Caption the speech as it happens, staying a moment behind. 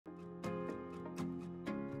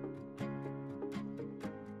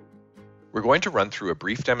We're going to run through a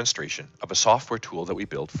brief demonstration of a software tool that we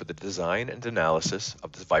built for the design and analysis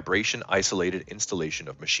of the vibration-isolated installation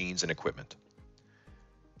of machines and equipment.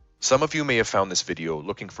 Some of you may have found this video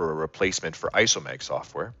looking for a replacement for Isomag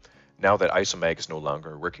software, now that Isomag is no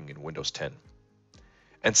longer working in Windows 10.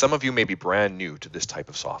 And some of you may be brand new to this type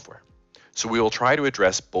of software. So we will try to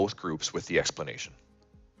address both groups with the explanation.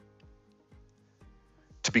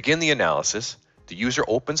 To begin the analysis, the user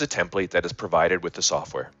opens a template that is provided with the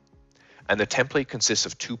software. And the template consists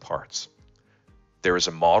of two parts. There is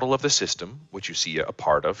a model of the system, which you see a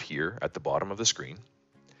part of here at the bottom of the screen.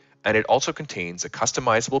 And it also contains a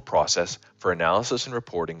customizable process for analysis and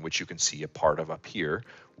reporting, which you can see a part of up here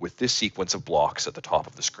with this sequence of blocks at the top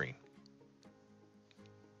of the screen.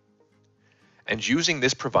 And using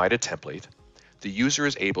this provided template, the user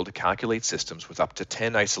is able to calculate systems with up to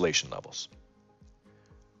 10 isolation levels.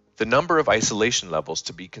 The number of isolation levels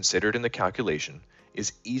to be considered in the calculation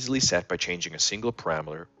is easily set by changing a single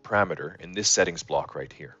parameter in this settings block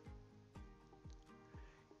right here.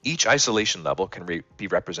 Each isolation level can be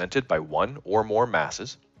represented by one or more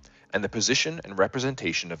masses, and the position and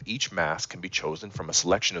representation of each mass can be chosen from a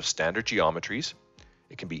selection of standard geometries.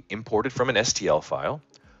 It can be imported from an STL file,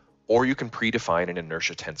 or you can predefine an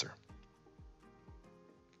inertia tensor.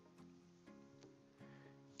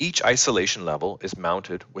 Each isolation level is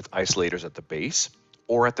mounted with isolators at the base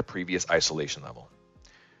or at the previous isolation level.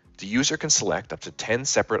 The user can select up to 10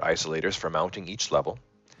 separate isolators for mounting each level,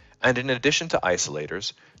 and in addition to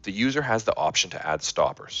isolators, the user has the option to add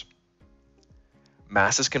stoppers.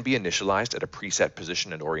 Masses can be initialized at a preset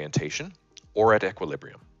position and orientation, or at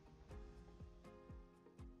equilibrium.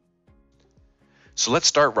 So let's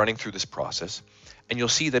start running through this process, and you'll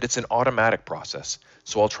see that it's an automatic process,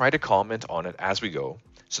 so I'll try to comment on it as we go,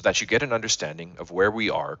 so that you get an understanding of where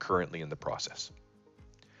we are currently in the process.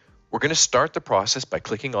 We're going to start the process by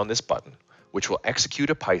clicking on this button, which will execute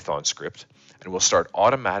a Python script and will start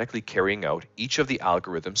automatically carrying out each of the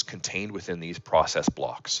algorithms contained within these process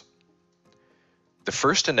blocks. The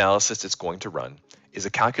first analysis it's going to run is a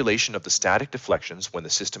calculation of the static deflections when the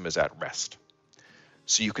system is at rest.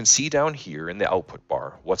 So you can see down here in the output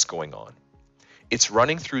bar what's going on. It's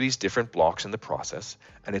running through these different blocks in the process,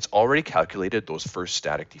 and it's already calculated those first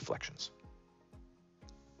static deflections.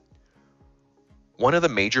 One of the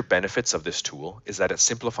major benefits of this tool is that it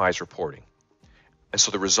simplifies reporting. And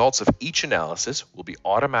so the results of each analysis will be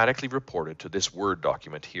automatically reported to this Word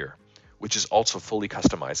document here, which is also fully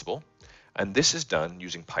customizable, and this is done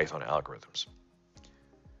using Python algorithms.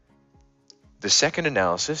 The second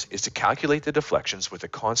analysis is to calculate the deflections with a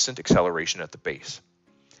constant acceleration at the base.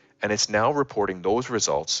 And it's now reporting those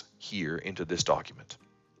results here into this document.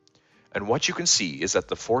 And what you can see is that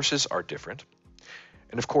the forces are different.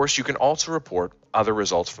 And of course, you can also report other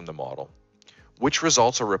results from the model. Which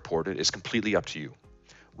results are reported is completely up to you.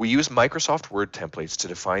 We use Microsoft Word templates to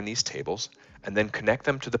define these tables and then connect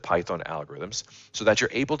them to the Python algorithms so that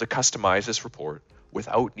you're able to customize this report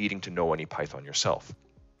without needing to know any Python yourself.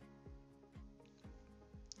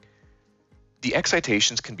 The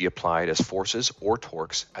excitations can be applied as forces or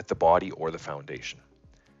torques at the body or the foundation.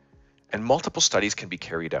 And multiple studies can be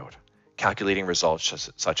carried out, calculating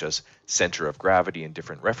results such as center of gravity in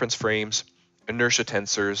different reference frames, inertia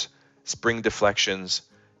tensors, spring deflections,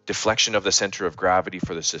 deflection of the center of gravity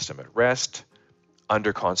for the system at rest,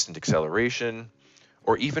 under constant acceleration,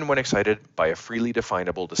 or even when excited by a freely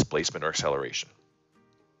definable displacement or acceleration.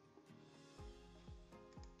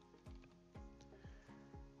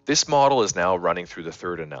 This model is now running through the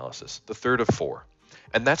third analysis, the third of 4,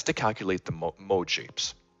 and that's to calculate the mode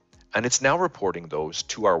shapes. And it's now reporting those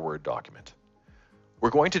to our Word document. We're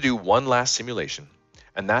going to do one last simulation,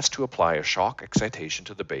 and that's to apply a shock excitation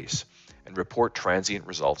to the base and report transient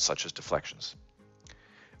results such as deflections.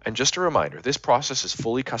 And just a reminder, this process is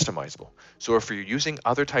fully customizable, so if you're using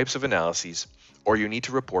other types of analyses or you need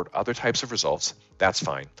to report other types of results, that's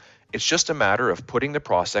fine. It's just a matter of putting the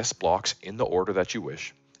process blocks in the order that you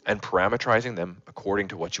wish and parameterizing them according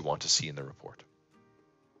to what you want to see in the report.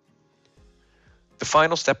 The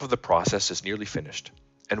final step of the process is nearly finished,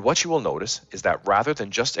 and what you will notice is that rather than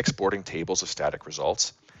just exporting tables of static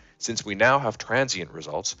results, since we now have transient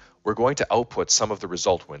results, we're going to output some of the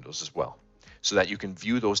result windows as well, so that you can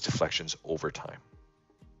view those deflections over time.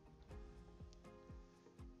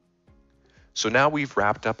 So now we've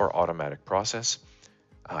wrapped up our automatic process.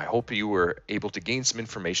 I hope you were able to gain some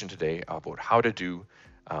information today about how to do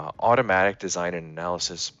automatic design and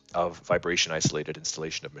analysis of vibration-isolated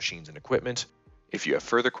installation of machines and equipment. If you have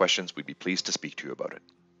further questions, we'd be pleased to speak to you about it.